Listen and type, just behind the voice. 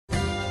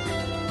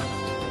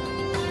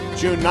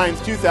June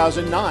 9th,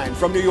 2009.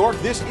 From New York,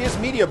 this is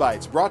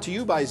MediaBytes, brought to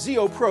you by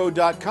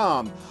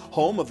ZeoPro.com,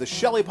 home of the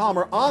Shelly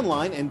Palme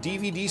online and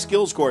DVD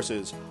skills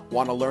courses.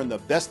 Want to learn the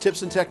best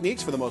tips and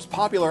techniques for the most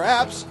popular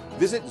apps?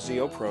 Visit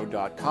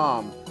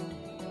ZeoPro.com.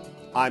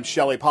 I'm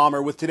Shelly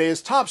Palme with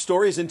today's top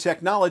stories in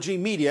technology,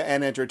 media,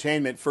 and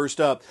entertainment.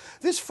 First up,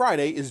 this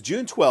Friday is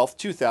June 12th,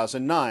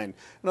 2009. And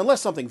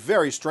unless something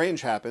very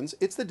strange happens,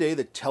 it's the day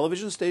that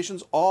television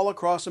stations all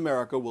across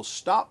America will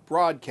stop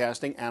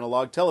broadcasting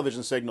analog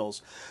television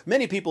signals.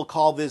 Many people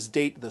call this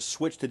date the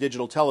switch to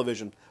digital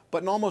television.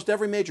 But in almost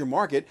every major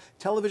market,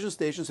 television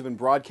stations have been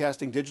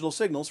broadcasting digital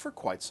signals for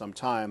quite some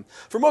time.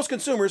 For most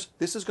consumers,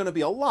 this is going to be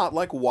a lot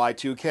like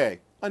Y2K,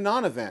 a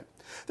non-event.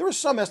 There are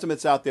some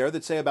estimates out there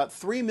that say about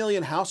 3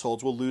 million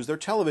households will lose their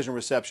television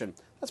reception.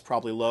 That's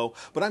probably low,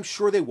 but I'm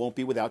sure they won't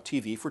be without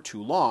TV for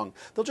too long.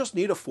 They'll just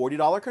need a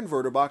 $40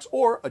 converter box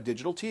or a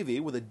digital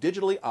TV with a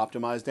digitally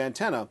optimized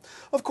antenna.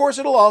 Of course,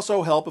 it'll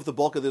also help if the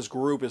bulk of this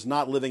group is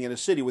not living in a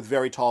city with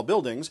very tall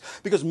buildings,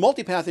 because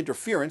multipath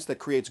interference that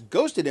creates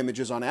ghosted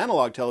images on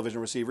analog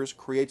television receivers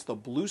creates the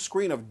blue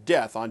screen of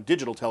death on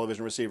digital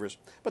television receivers.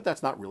 But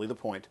that's not really the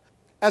point.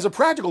 As a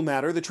practical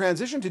matter, the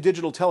transition to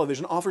digital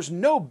television offers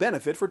no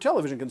benefit for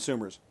television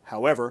consumers.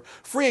 However,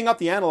 freeing up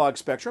the analog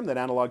spectrum that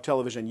analog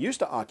television used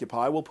to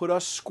occupy will put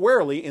us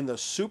squarely in the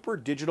super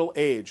digital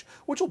age,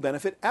 which will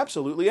benefit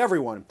absolutely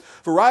everyone.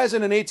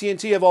 Verizon and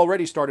at&t have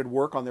already started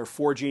work on their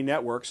 4G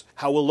networks.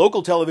 How will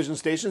local television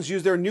stations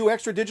use their new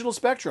extra digital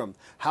spectrum?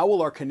 How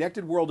will our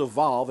connected world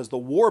evolve as the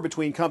war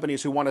between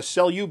companies who want to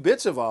sell you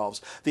bits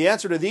evolves? The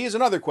answer to these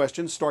and other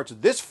questions starts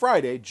this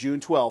Friday, June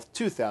 12th,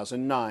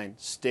 2009.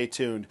 Stay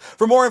tuned.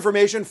 For more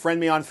information, friend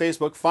me on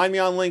Facebook, find me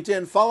on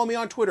LinkedIn, follow me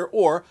on Twitter,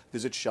 or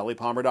visit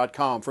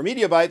ShellyPalmer.com. For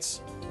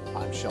MediaBytes,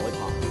 I'm Shelly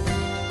Palme.